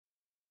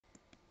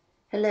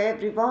Hello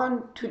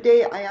everyone,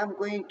 today I am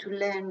going to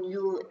learn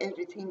you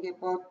everything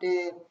about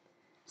the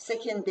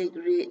second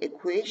degree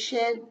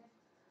equation,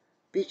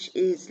 which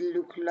is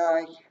look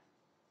like,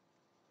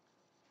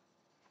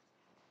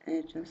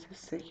 just a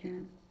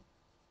second,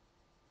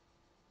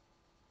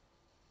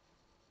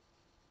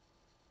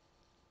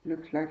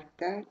 look like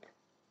that.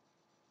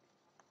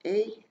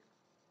 A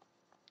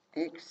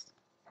x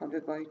power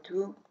by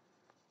 2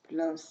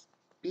 plus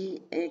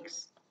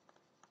bx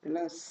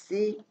plus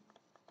c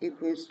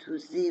equals to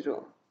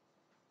 0.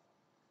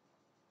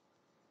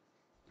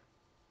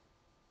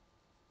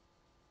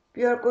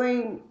 We are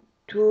going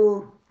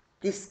to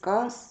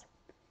discuss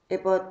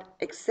about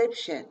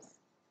exceptions,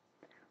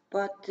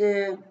 but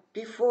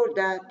before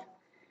that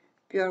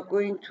we are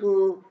going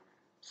to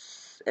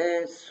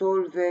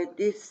solve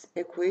this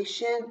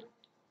equation,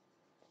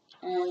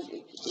 and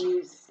it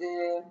is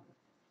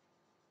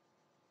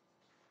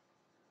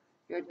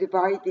you're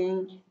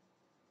dividing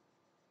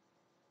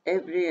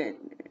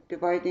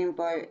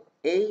by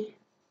a,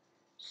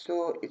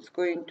 so it's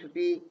going to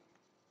be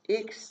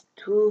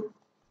x2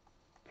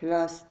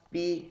 plus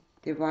b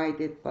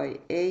divided by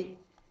a,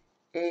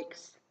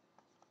 x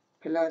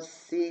plus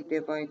c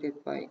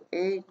divided by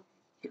a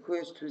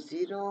equals to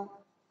 0.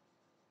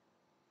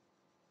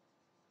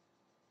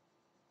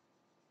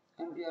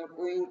 And we are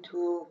going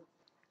to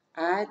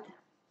add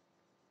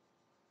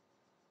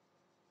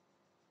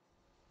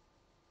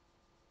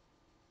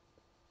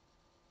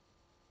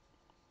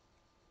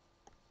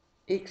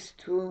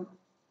x2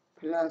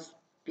 plus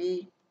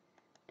b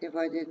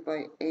divided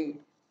by a,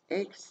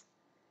 x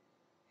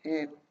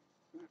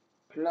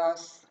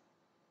plus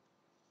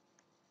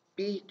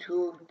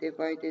b2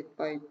 divided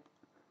by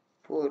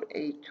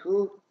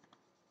 4a2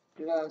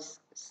 plus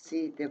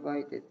c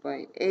divided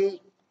by a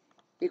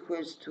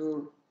equals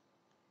to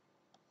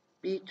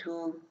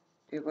b2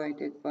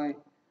 divided by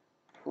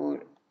 4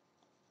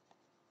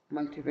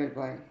 multiplied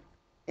by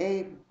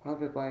a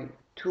power by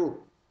 2.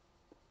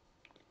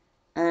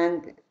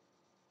 And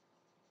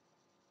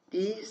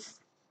this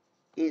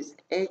is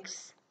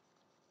x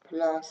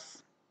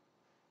plus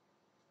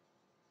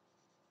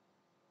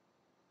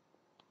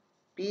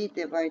b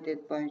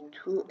divided by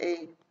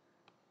 2a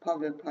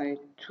power by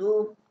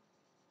 2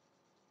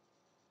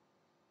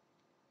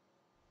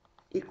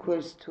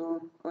 equals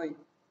to,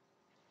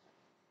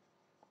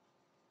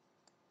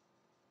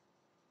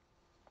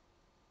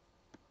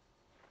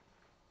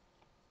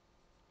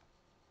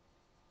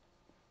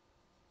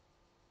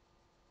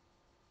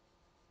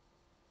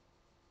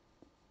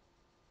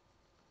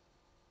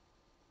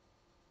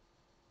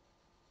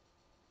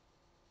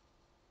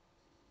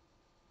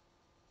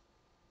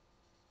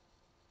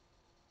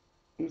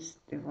 is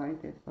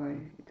divided by,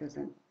 it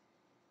doesn't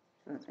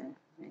make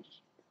it.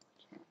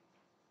 Okay.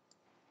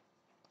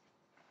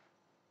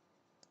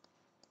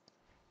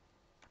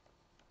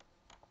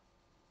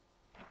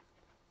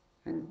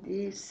 And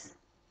this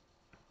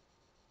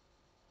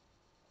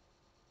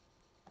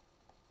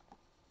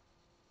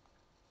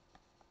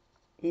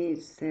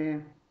is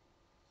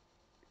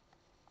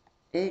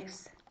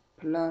x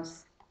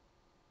plus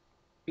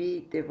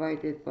b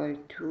divided by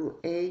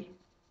 2a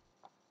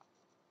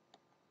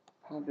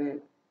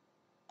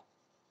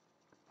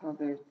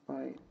powered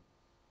by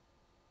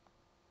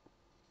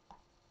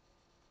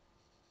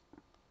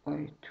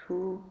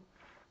 2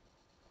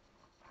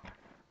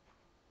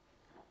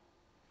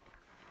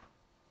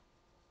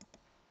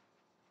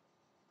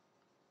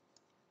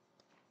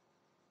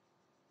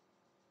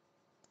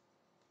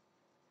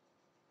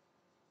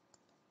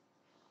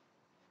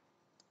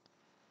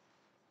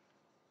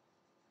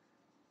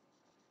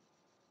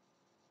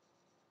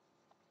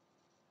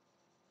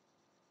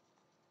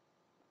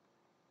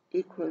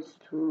 equals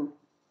to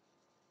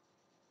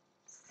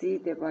c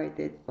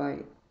divided by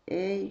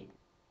a,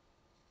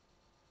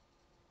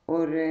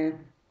 or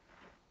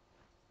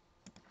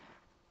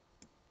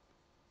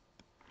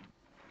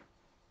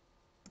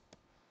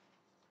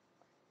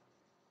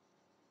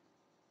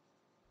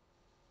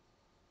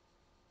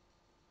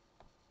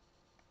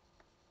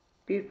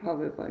b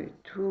power by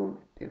 2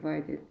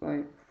 divided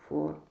by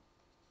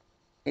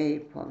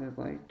 4a power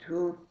by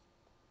 2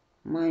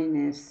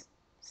 minus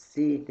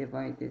c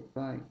divided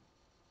by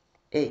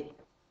a.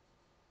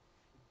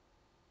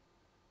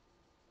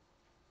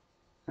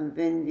 And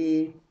when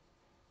we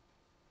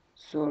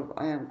solve,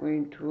 I am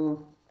going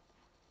to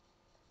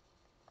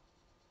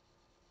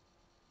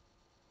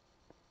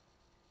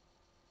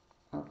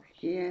up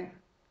here,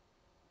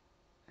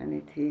 and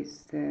it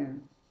is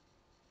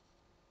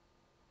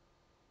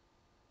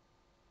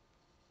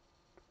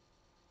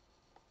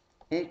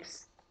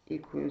x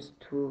equals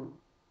to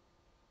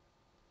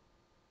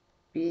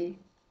b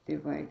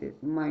divided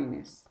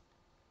minus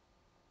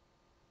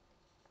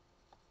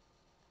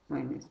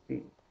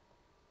b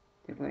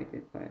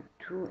divided by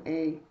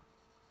 2a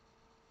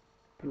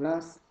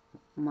plus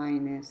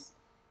minus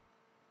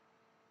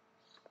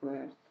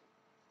squared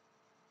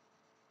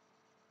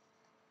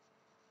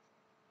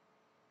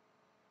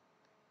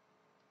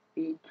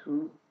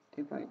b2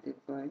 divided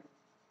by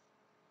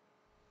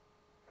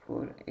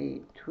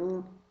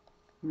 4a2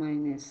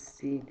 minus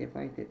C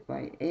divided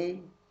by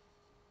A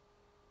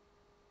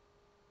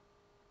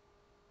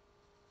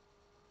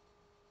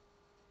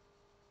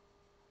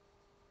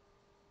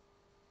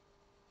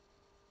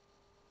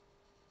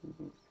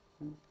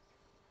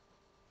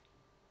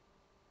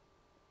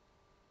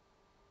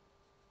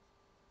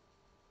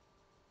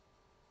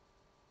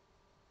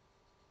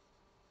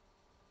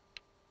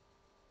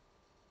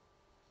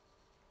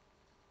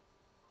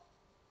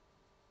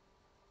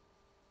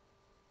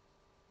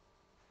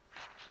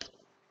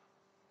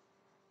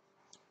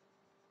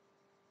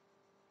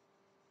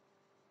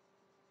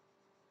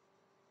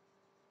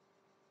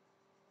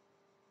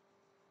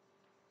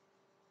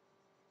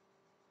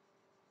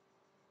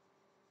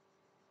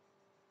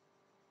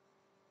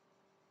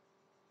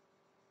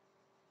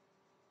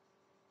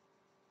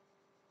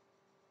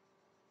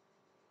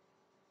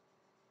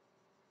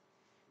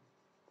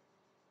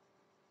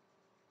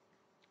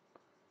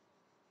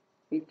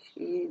which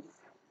is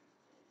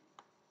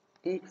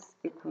x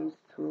equals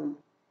to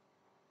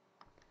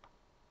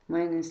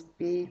minus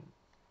b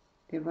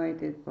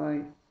divided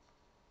by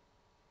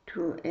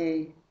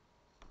 2a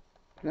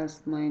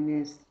plus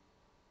minus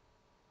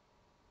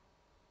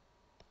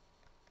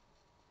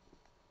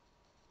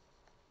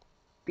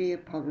b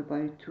power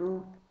by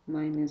 2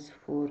 minus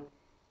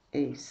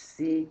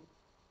 4ac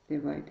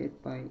divided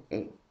by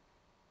a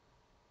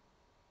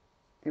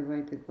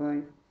divided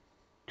by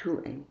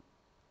 2a.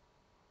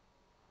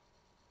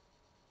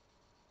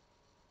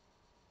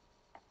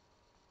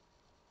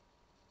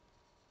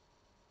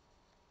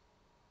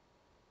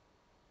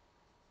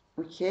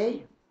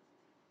 Okay.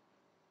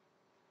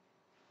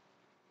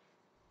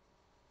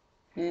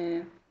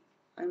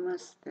 I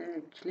must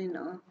clean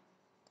up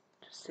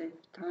to save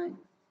time.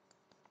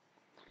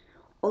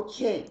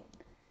 Okay.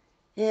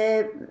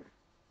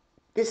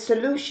 The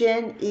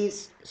solution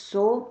is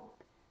so,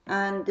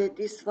 and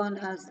this one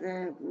has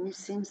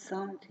missing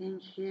something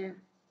here.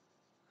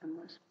 I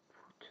must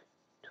put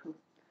 2.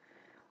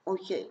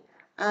 Okay,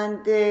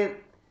 and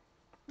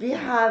we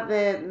have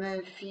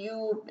a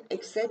few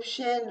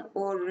exception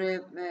or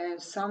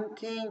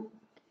something.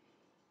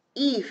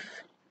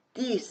 If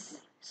this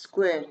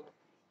square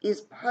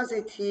is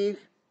positive,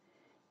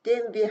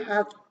 then we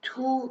have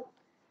two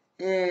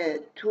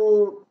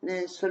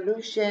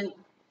solution,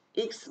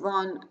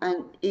 x1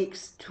 and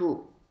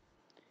x2.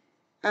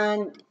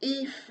 And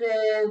if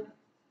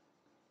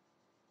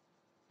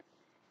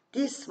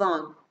this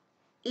one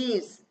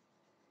is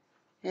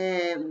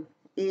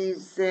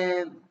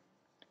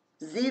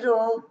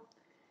 0,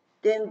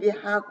 then we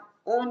have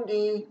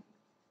only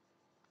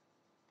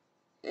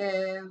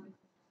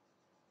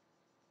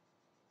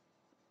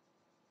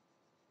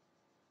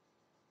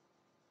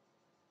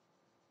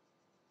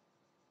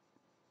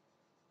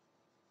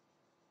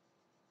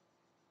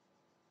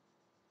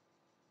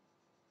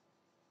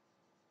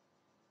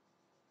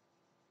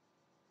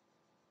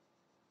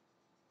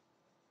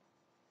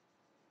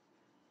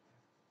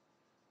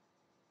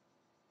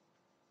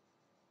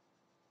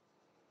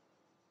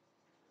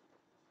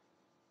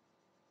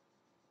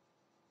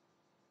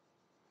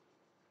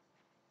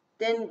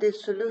then the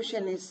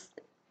solution is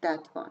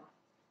that one,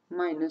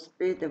 minus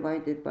b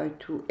divided by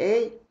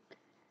 2a.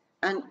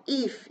 And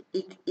if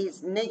it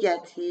is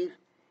negative,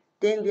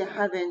 then we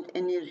haven't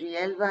any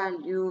real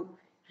value,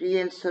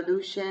 real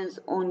solutions,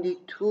 only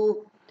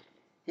two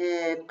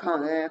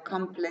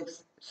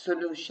complex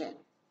solution.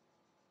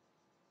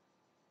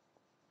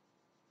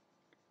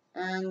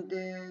 And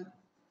the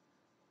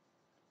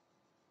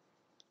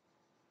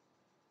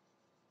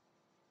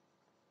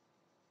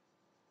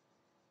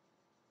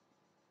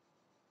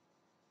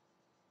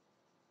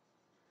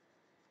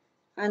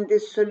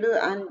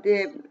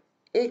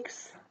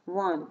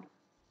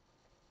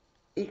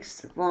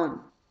x1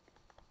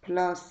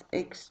 plus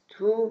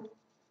x2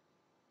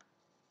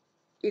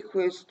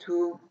 equals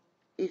to,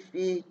 if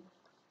we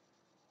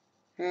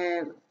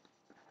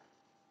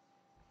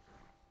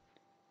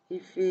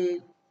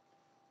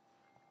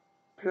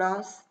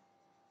plus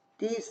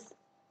this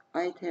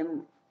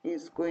item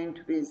is going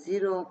to be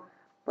 0,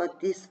 but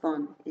this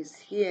one is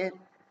here,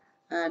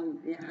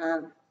 and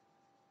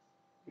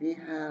we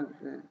have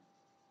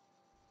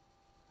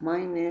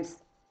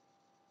minus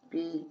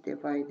b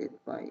divided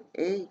by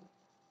a,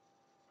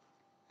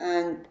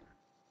 and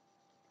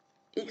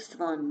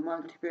x1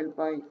 multiplied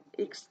by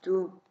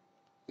x2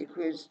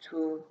 equals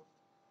to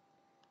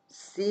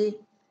c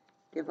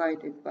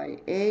divided by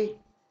a,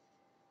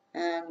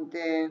 and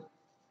the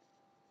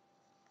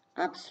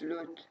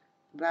absolute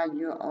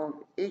value of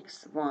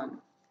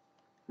x1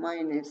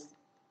 minus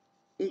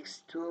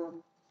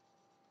x2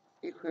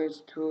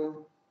 equals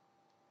to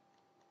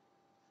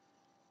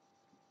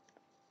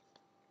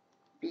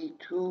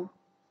b2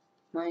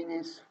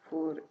 minus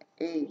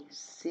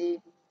 4ac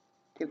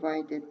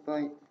divided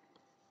by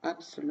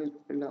absolute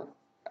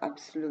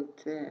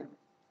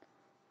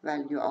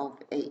value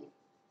of a.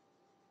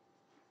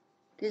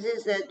 This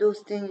is those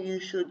things you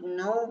should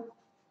know,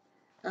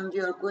 and we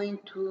are going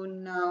to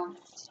now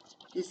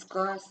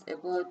discuss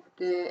about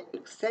the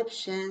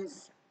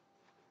exceptions,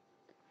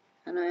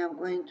 and I am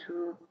going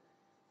to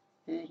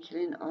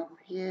clean up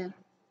here.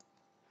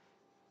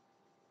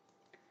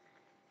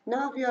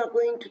 Now we are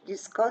going to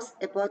discuss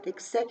about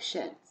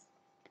exceptions.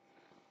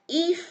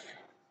 If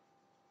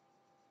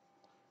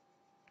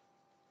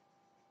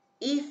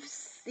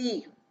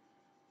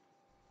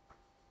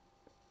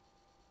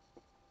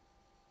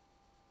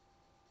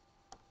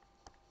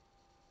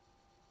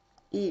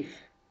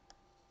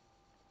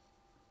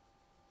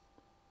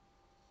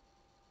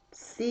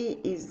C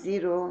is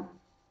 0,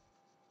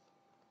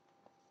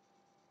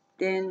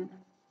 then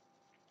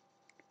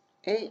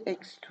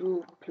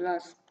ax2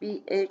 plus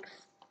bx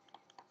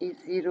is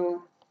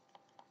 0,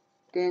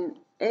 then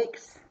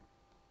ax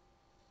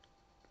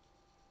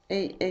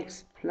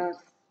plus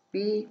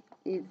b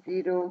is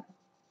 0,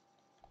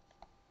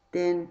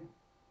 then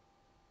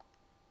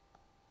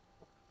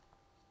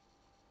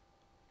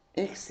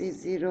x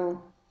is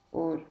 0,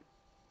 or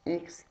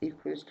x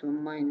equals to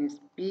minus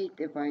b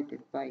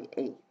divided by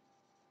a.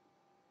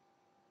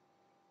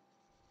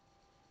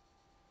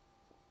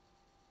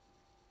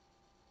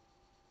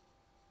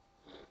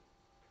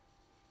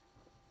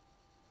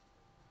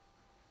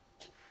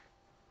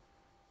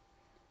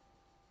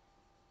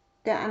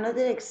 The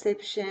another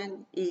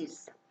exception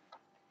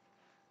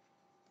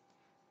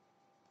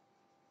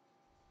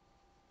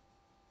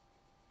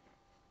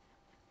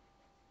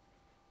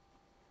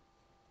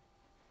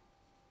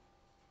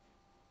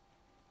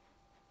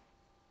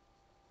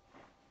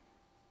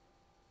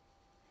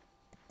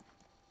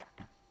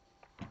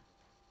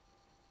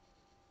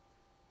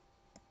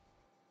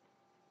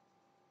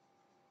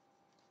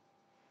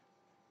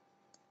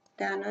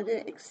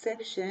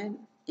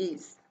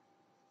is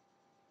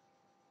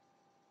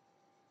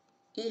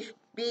if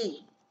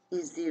b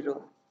is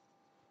 0,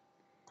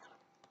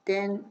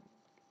 then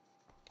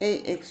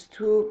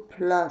ax2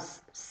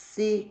 plus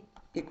c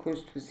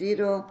equals to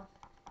 0,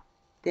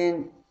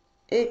 then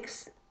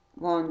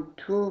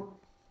x12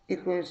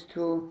 equals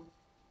to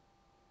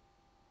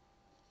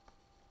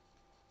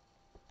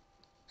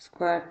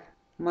squared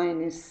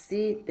minus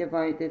c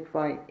divided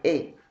by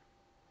a.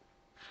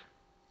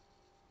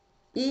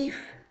 If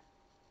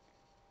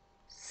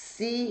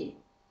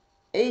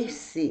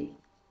AC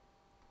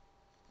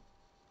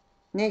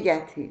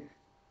negative,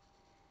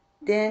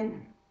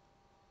 then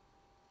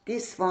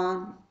this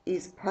one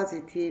is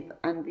positive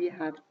and we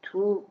have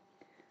two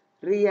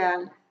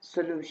real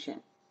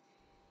solutions.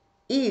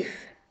 If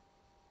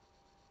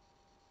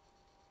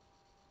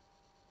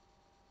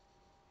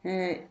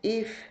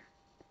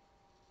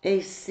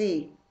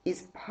AC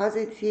is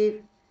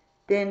positive,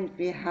 then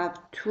we have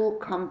two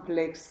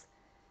complex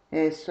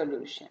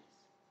solutions.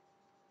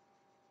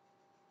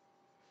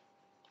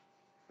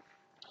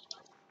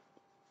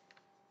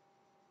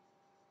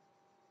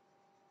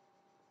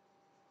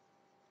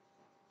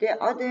 The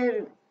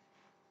other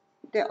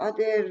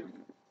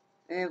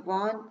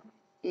one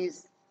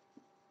is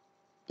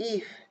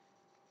if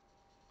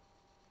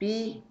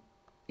B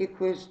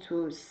equals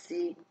to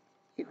C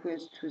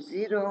equals to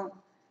 0,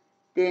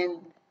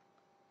 then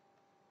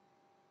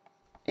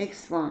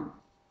x1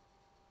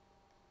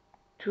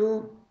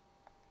 2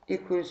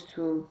 equals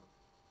to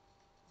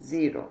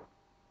 0,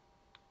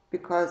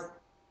 because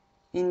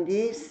in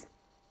this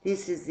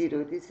is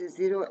 0, this is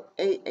 0,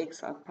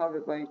 ax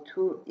powered by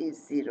 2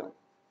 is 0.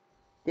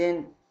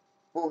 Then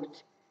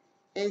both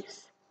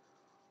x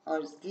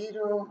are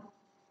 0,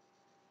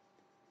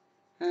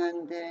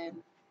 and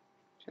then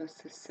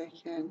just a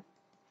second.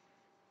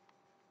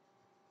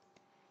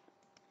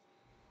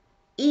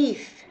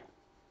 If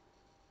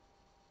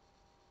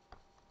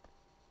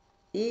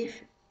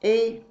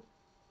a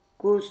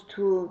goes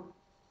to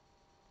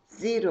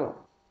 0,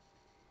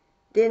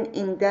 then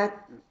in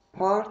that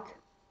part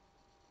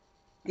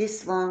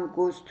this one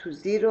goes to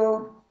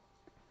 0,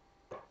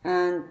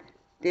 and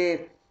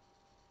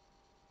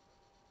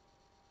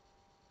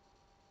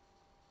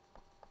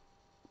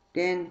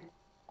then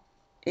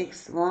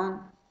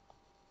x1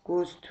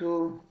 goes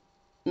to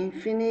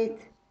infinite,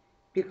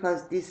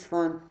 because this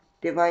one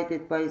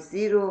divided by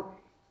 0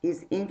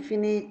 is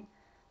infinite,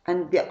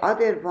 and the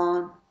other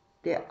one,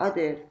 the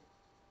other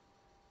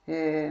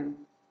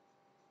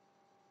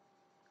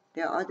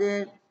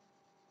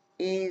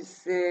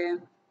is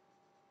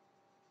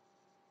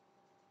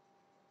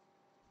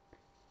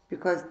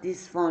because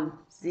this one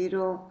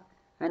 0,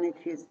 and it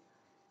is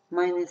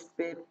minus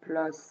b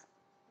plus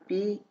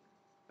b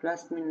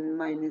plus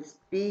minus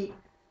b.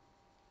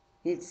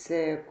 It's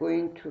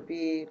going to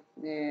be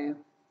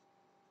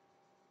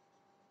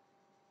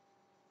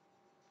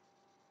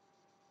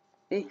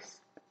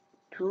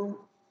x2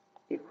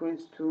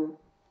 equals to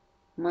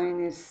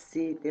minus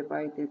c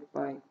divided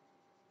by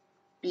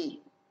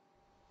b.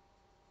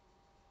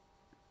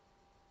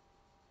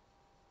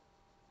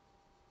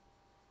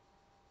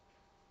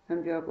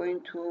 And we are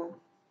going to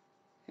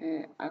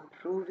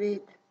approve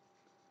it.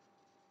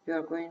 We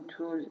are going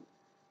to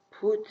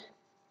put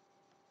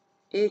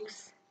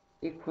x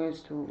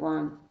equals to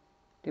 1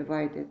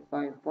 divided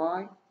by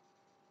y,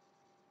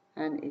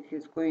 and it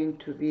is going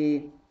to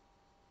be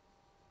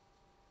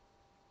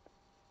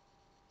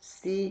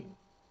c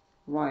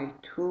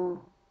y2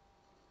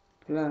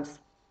 plus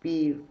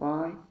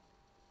by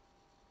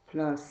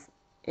plus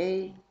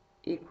a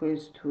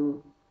equals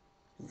to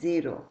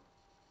 0.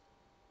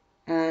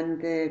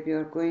 And we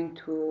are going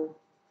to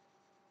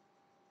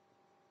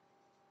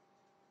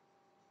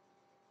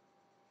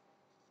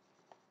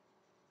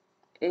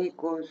a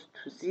goes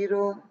to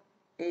 0,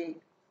 a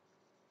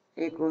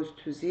goes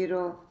to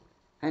 0,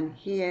 and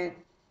here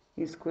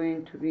is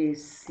going to be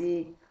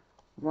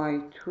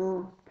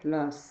cy2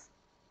 plus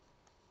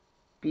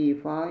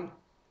by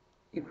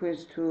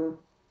equals to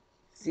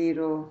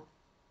 0,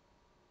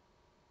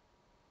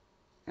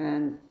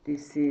 and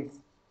this is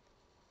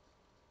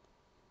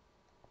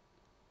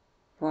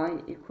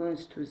y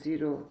equals to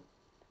 0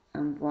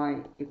 and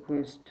y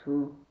equals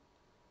to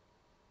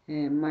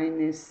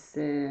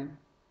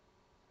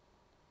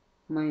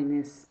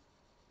minus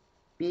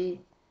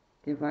b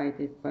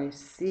divided by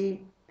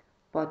c,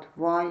 but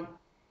y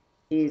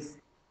is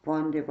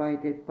 1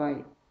 divided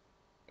by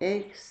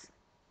x,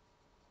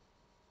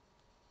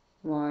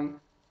 y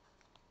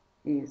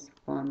is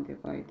 1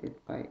 divided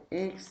by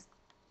x,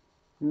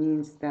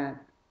 means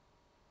that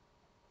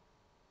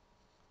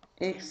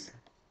x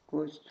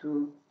goes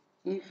to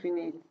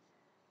infinite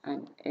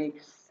and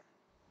x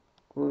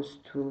goes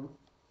to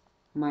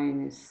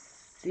minus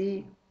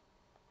c,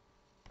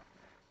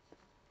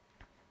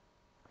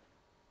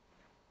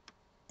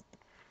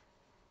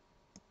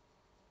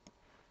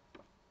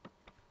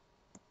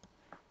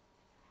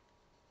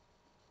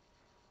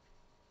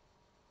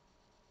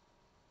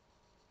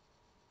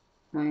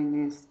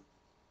 minus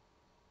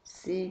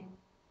c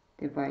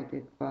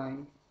divided by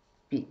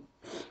b.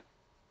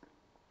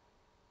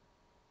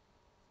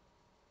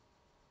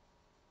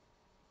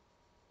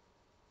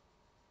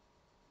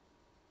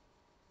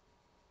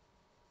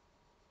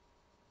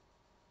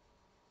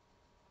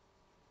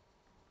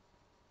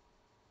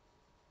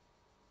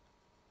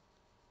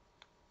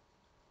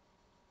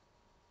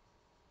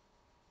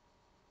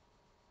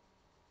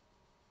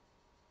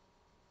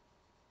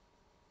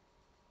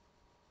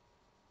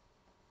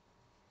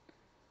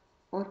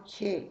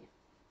 Okay.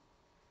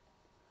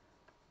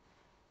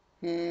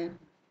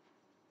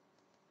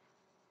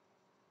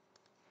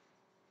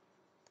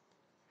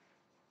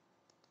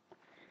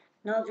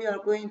 Now we are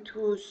going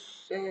to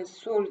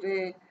solve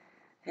a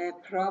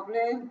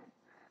problem,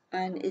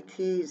 and it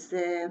is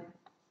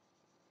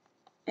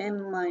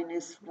m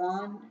minus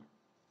 1,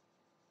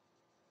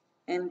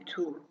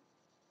 m2.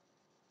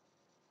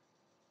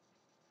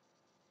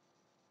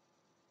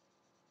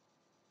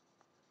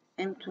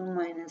 m2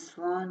 minus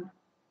 1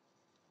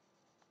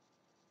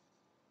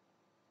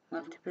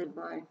 multiplied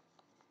by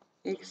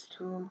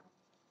x2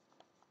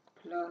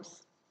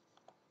 plus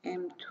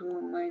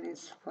m2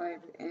 minus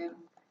 5m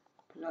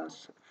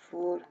plus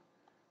 4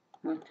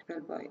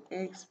 multiplied by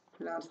x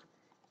plus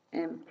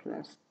m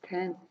plus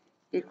 10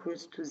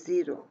 equals to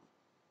 0.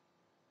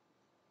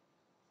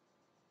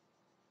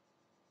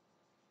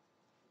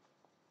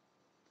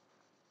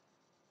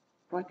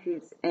 What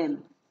is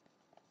m?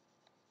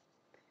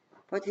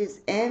 What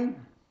is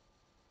m?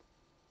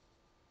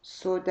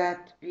 So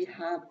that we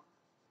have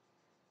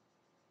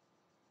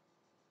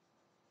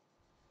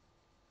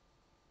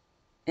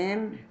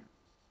m,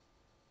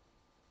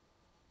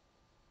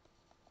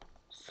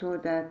 so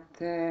that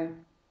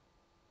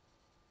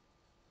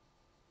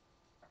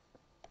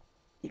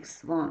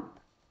x1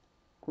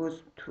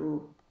 goes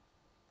to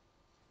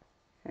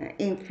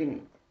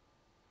infinite.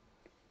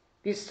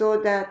 We saw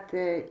that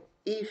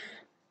if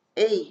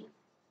a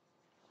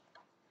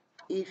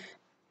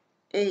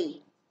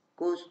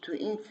goes to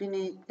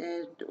infinite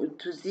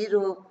to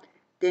 0,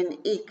 then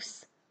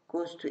x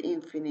goes to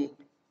infinite.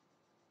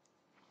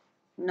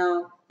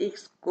 Now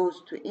x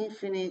goes to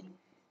infinite,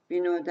 we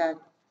know that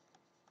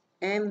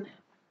m,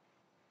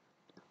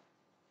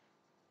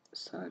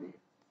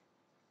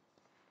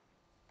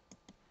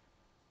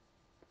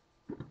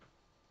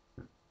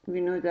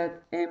 we know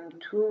that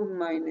m2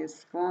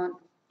 minus 1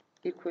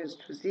 equals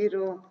to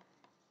 0,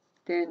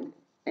 then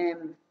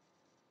m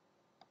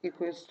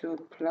equals to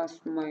plus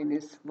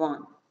minus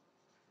 1.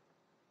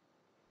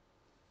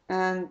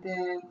 And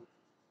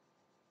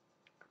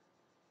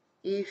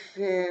if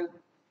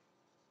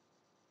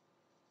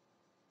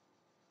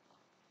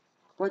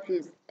what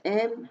is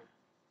m?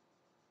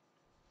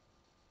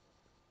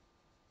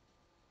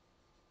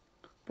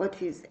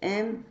 What is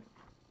m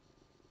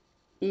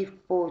if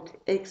both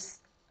x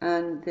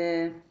and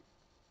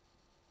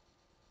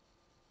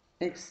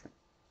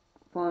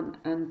x1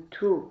 and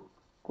 2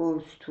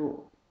 goes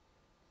to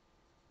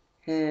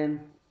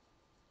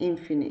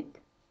infinite?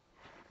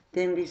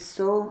 Then we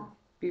saw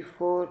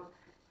before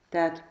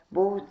that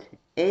both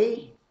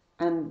a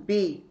and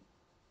b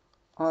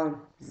are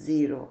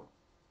 0.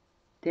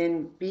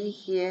 Then b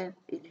here,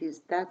 it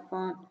is that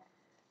one,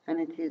 and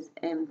it is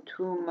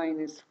m2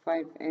 minus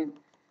 5n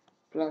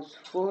plus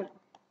 4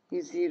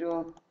 is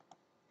 0,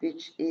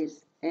 which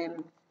is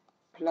m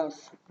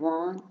plus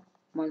 1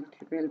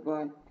 multiplied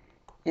by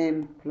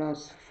m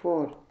plus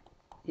 4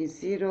 is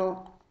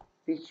 0,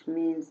 which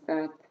means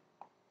that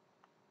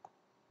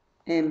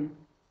m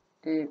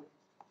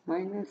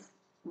minus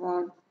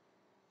 1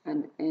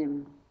 and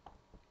m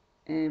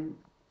m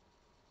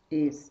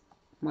is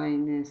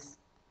minus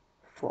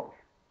 4.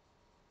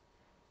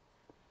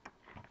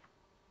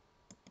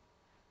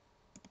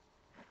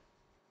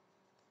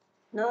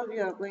 Now we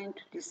are going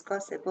to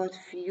discuss about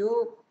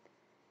few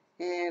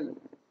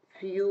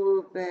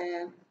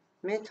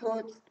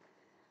methods,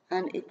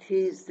 and it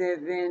is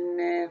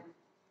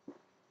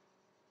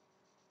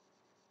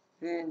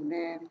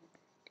when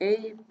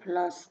a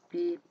plus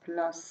b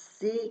plus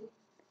c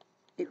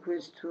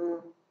equals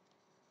to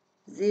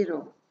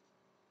 0.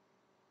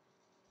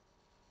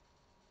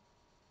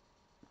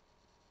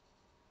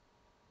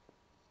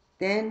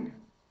 Then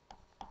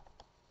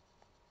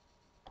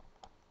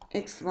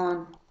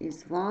x1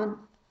 is 1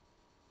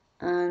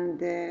 and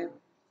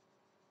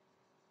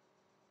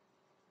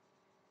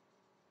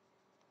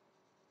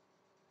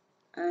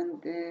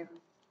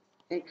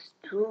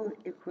x2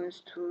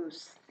 equals to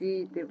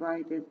c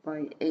divided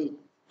by a.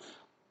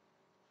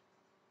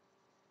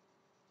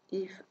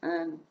 If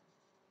and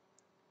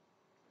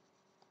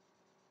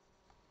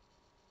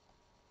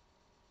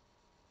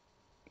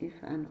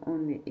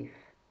only if.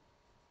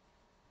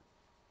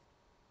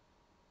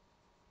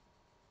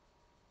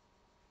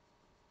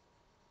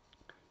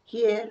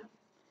 Here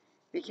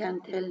we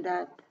can tell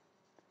that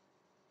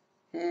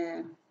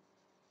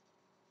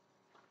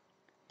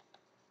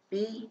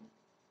b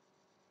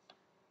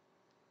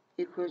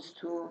equals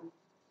to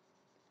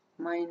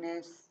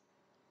minus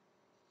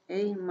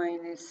a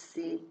minus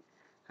c,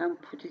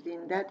 and put it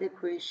in that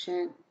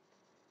equation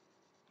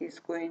is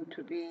going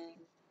to be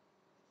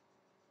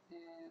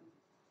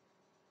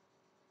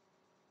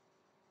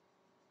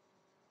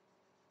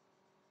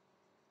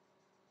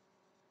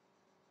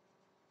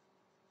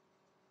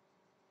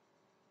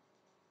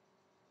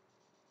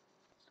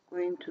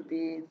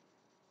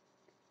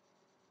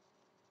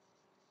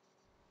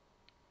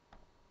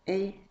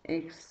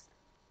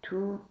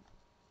ax2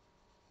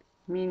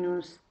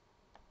 minus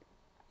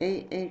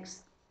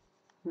ax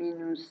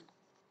minus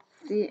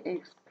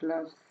cx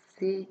plus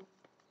c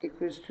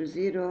equals to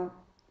 0,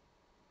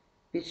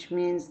 which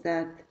means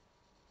that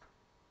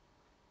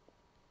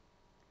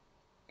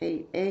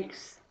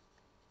ax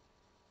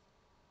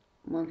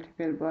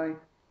multiplied by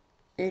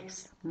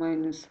x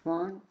minus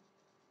 1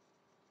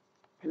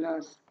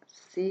 plus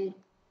c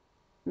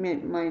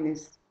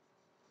minus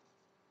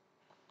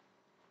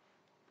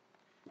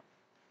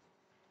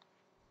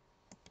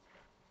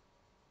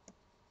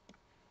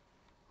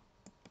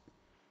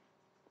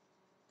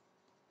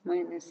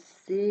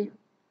c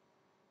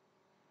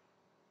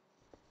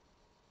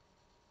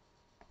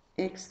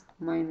x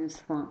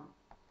minus 1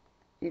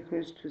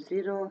 equals to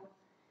 0,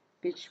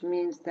 which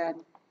means that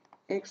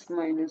x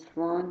minus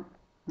 1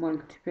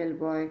 multiplied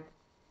by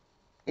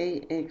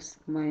ax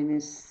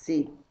minus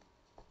c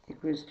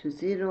equals to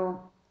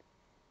 0,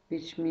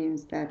 which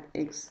means that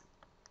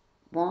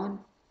x1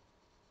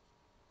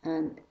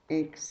 and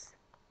x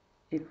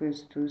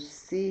equals to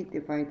c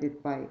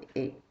divided by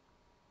a.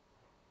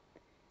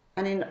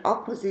 And in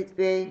opposite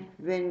way,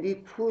 when we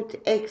put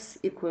x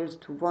equals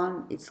to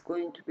 1, it's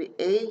going to be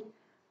a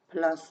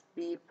plus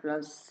b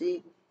plus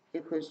c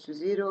equals to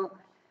 0.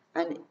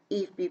 And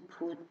if we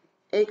put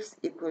x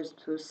equals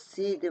to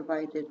c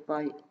divided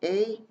by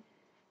a,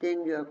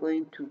 then we are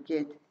going to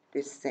get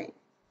the same.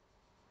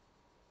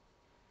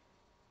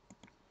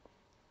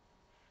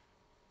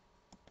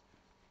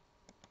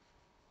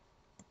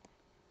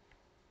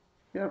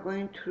 We are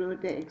going through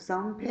the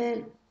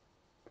example,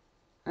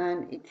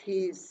 and it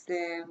is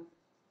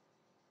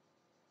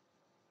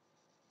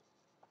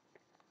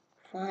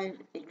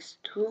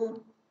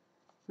 5x2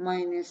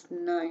 minus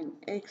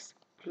 9x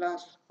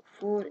plus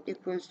 4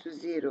 equals to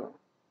 0.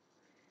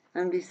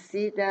 And we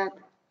see that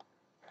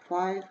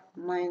 5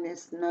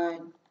 minus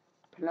 9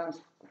 plus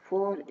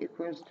 4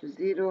 equals to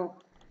 0,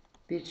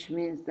 which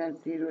means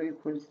that 0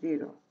 equals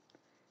 0.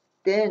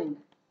 Then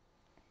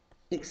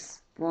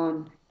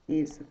x1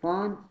 is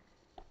 1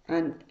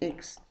 and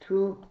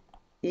x2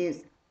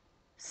 is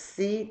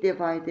c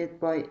divided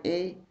by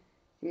a.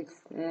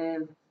 It's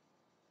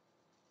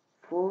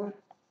 4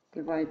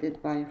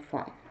 divided by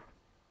 5.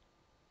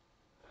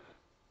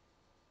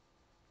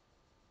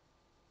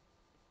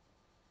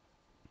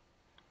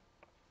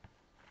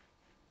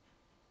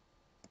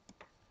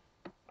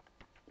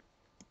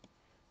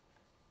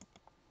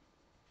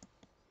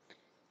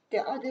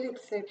 The other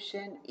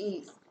exception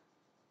is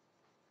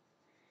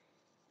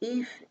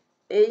if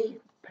a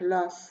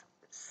plus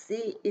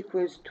c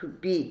equals to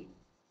b,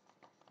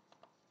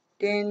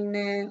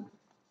 then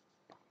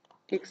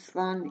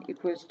x1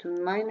 equals to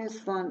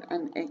minus 1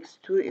 and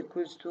x2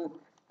 equals to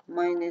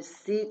minus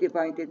c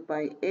divided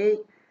by a,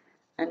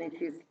 and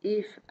it is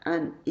if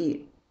and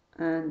if.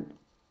 And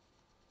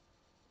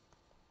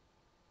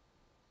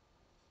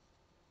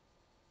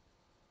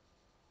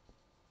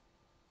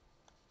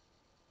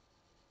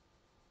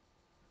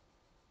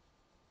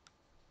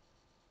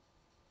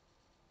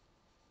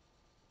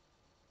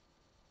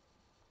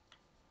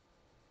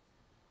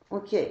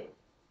okay,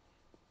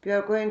 we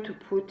are going to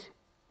put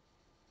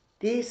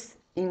this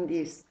in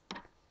this.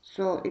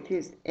 So it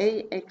is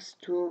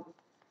ax2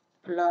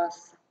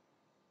 plus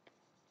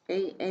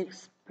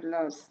ax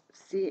plus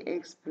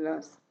cx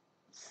plus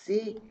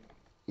c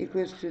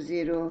equals to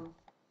 0,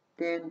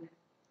 then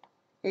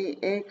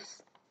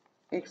ax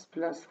x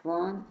plus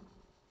 1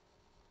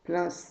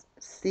 plus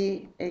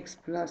c x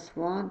plus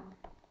 1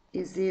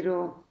 is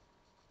 0,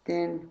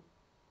 then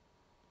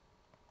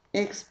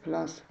x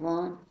plus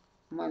 1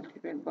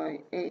 multiplied by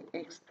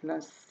ax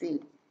plus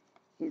c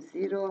is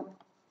 0,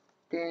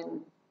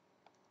 then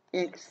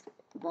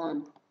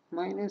x1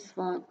 minus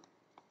 1,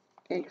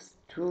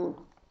 x2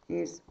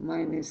 is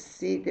minus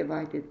c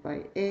divided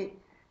by a,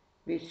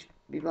 which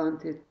we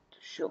wanted to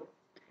show.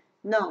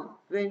 Now,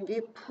 when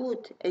we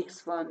put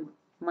x1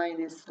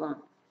 minus 1,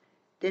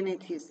 then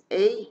it is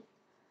a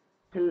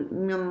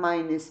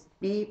minus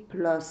b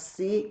plus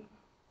c,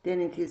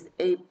 then it is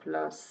a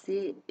plus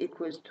c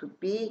equals to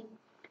b,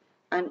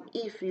 and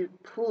if you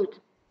put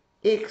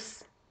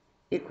x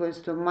equals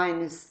to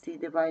minus c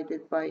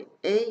divided by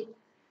a,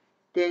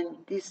 then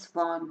this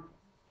one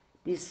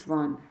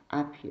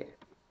appear.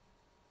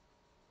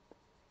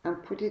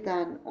 And put it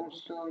and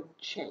also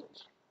check.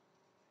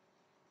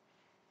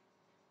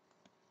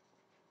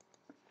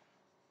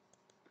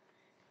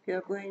 We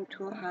are going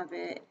to have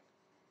an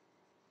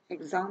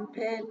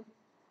example,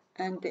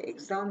 and the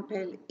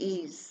example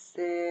is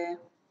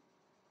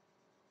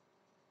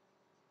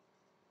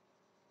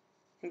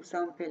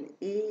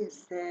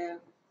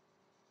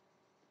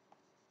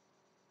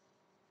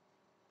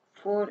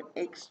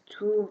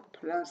 4x2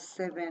 plus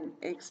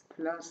 7x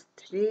plus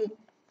 3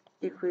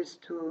 equals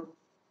to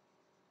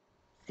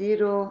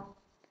 0,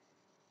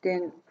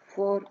 then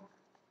 4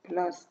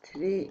 plus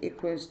 3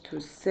 equals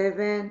to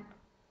 7,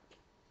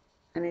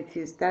 and it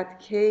is that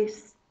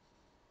case,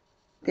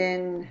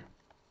 then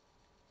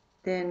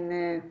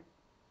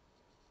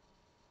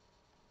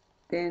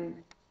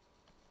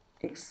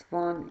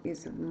x1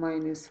 is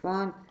minus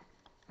 1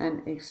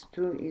 and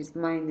x2 is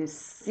minus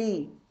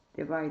c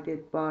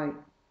divided by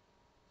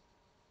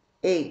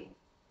a,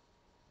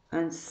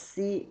 and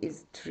c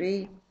is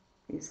 3,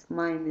 is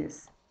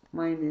minus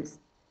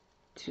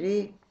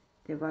 3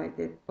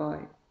 divided by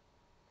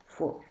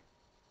 4.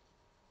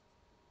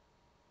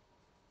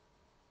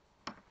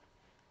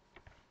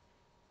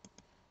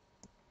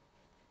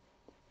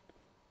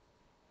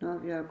 Now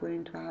we are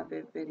going to have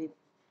a very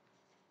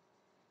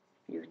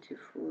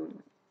beautiful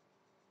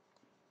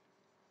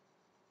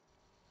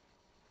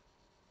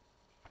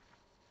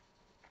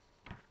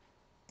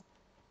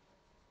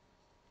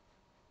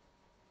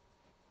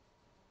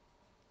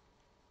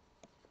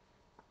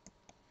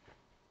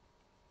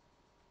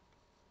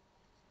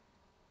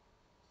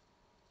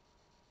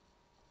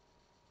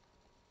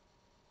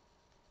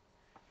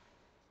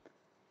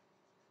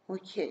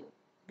okay,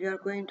 we are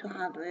going to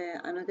have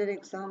another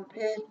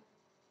example,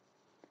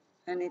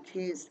 and it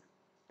is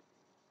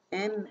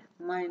m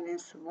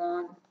minus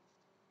 1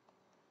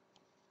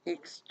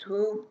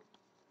 x2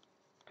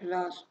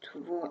 plus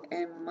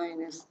 2m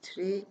minus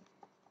 3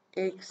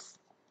 x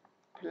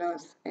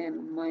plus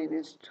m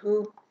minus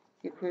 2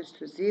 equals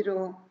to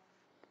 0,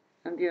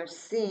 and we are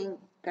seeing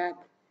that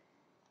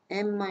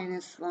m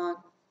minus 1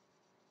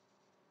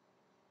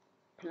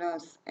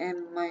 plus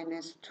m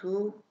minus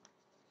 2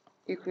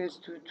 equals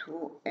to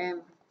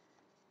 2m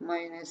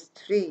minus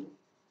 3,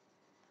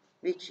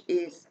 which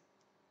is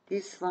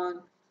this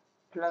one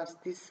plus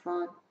this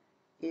one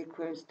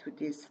equals to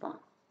this one.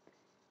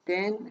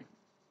 Then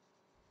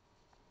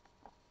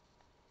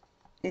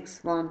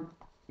x1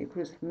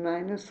 equals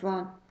minus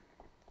 1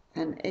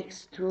 and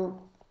x2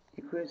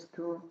 equals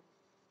to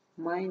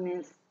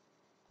minus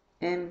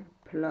m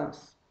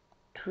plus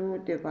 2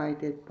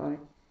 divided by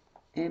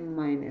m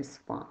minus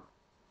 1.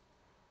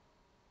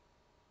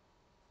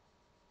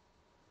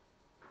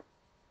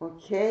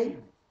 Okay.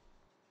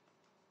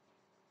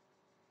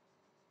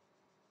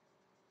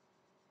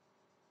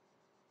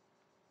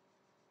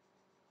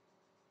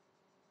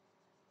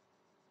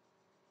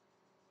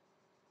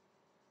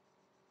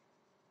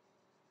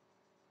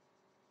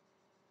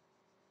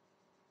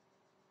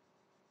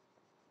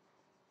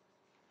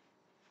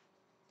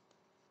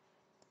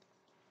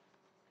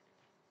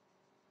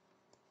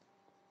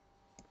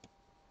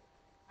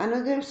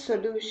 Another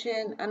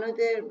solution,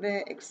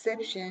 another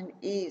exception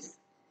is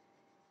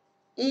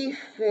if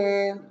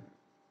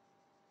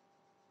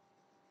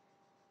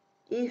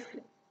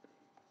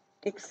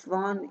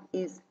x1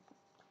 is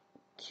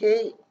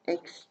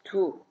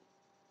kx2,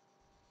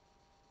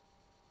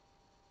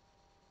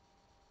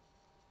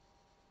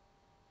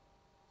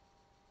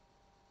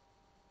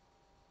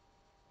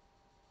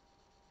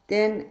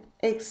 then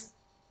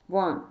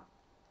x1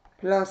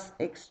 plus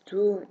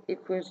x2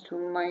 equals to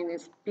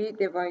minus b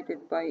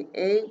divided by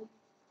a,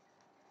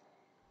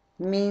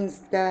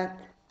 means that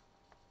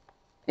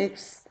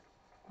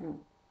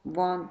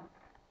x1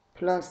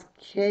 plus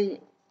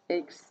kx1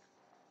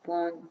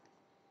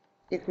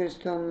 equals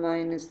to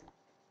minus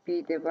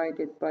b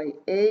divided by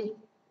a,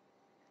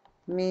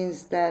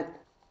 means that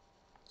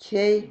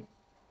k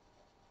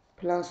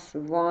plus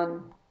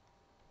 1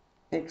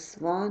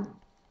 x1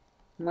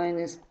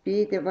 minus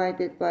b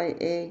divided by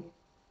a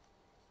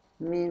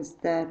means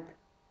that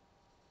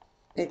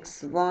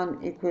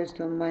x1 equals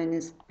to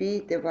minus b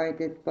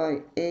divided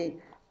by a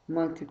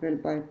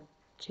multiplied by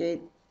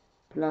k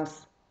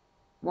plus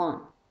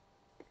 1.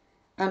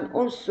 And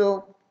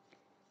also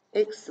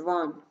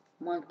x1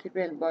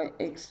 multiplied by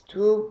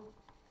x2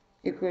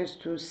 equals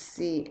to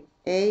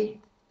ca,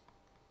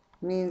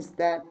 means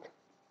that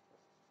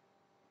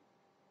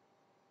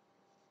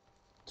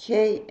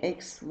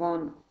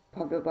kx1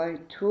 power by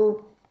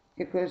 2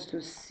 equals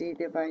to c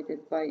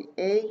divided by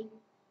a,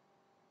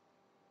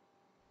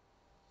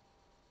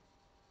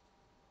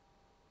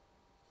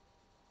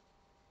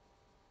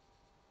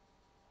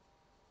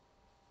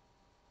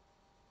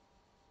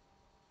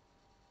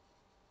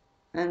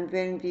 and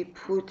when we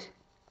put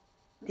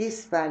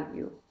this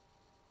value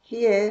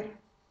here,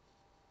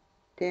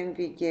 then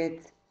we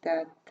get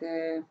that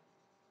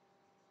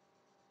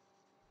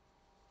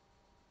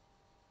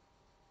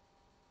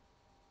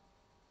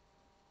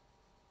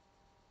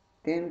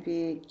then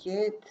we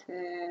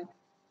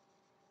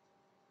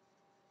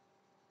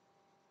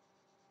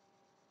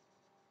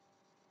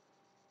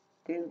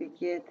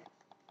get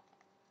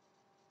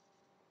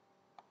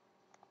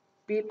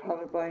b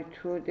power by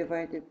 2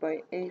 divided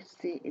by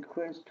ac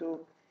equals to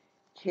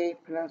k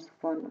plus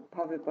 1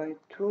 power by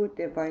 2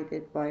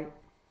 divided by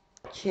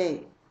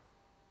k.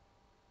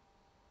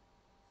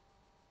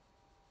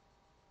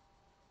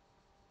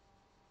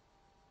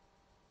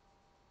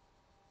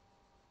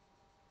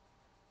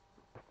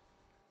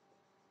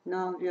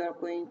 Now we are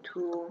going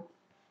to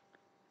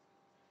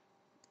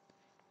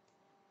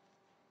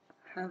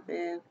have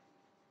an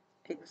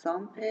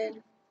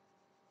example.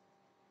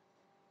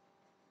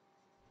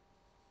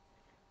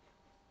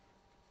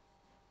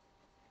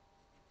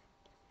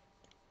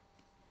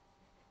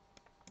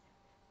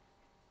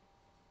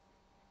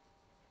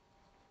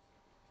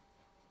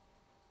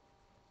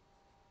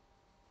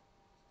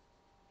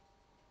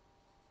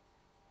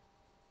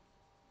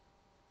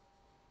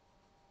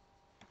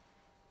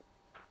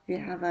 We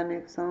have an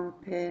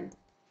example,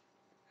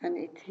 and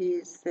it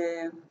is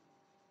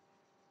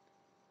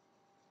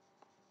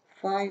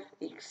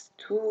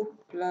 5x2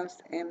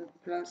 plus m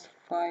plus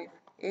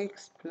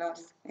 5x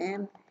plus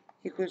m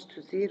equals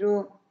to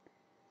 0.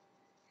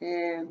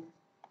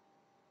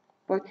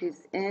 What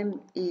is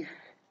m if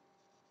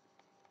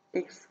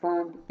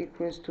x1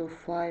 equals to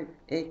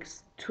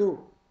 5x2?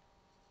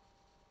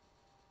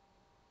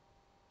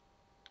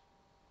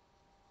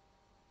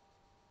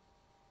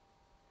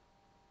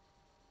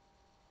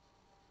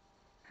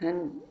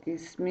 And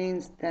this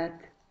means that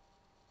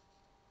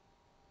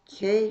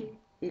k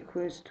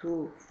equals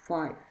to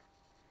 5,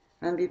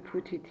 and we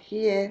put it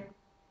here.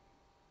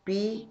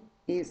 B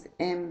is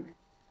m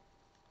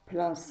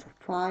plus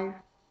 5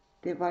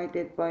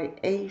 divided by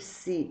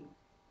AC,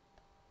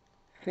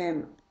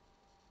 5m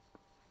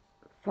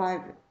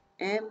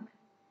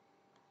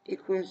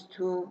equals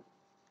to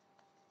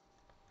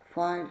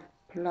 5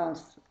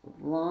 plus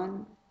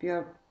 1. We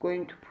are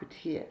going to put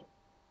here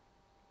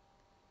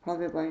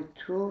power by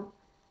 2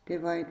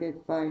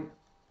 divided by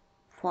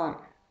 5.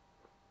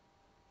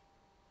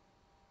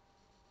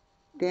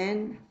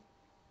 Then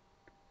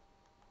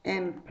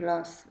m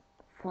plus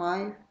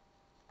 5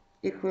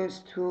 equals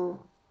to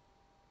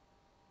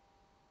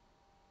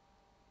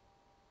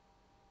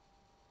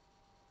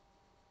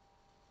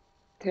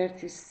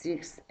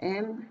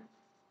 36m,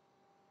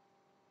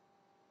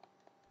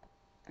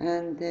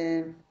 and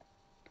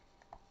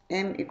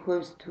m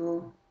equals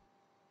to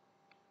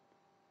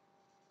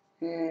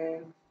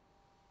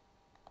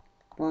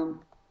 1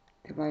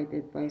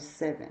 divided by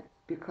 7,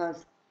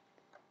 because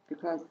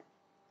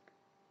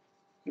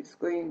it's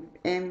going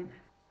m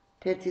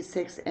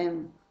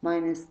 36m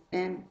minus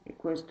m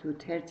equals to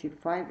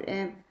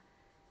 35m,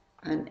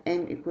 and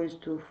m equals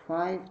to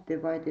 5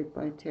 divided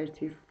by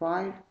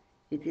 35,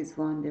 it is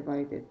 1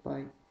 divided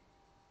by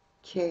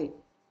k.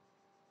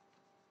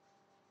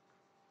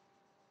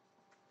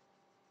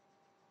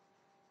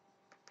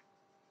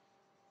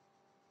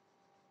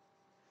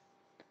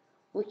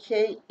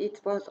 Okay, it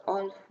was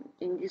all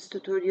in this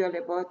tutorial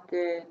about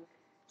the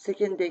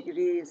second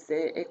degrees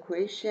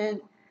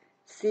equation.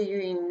 See you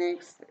in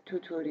next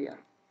tutorial.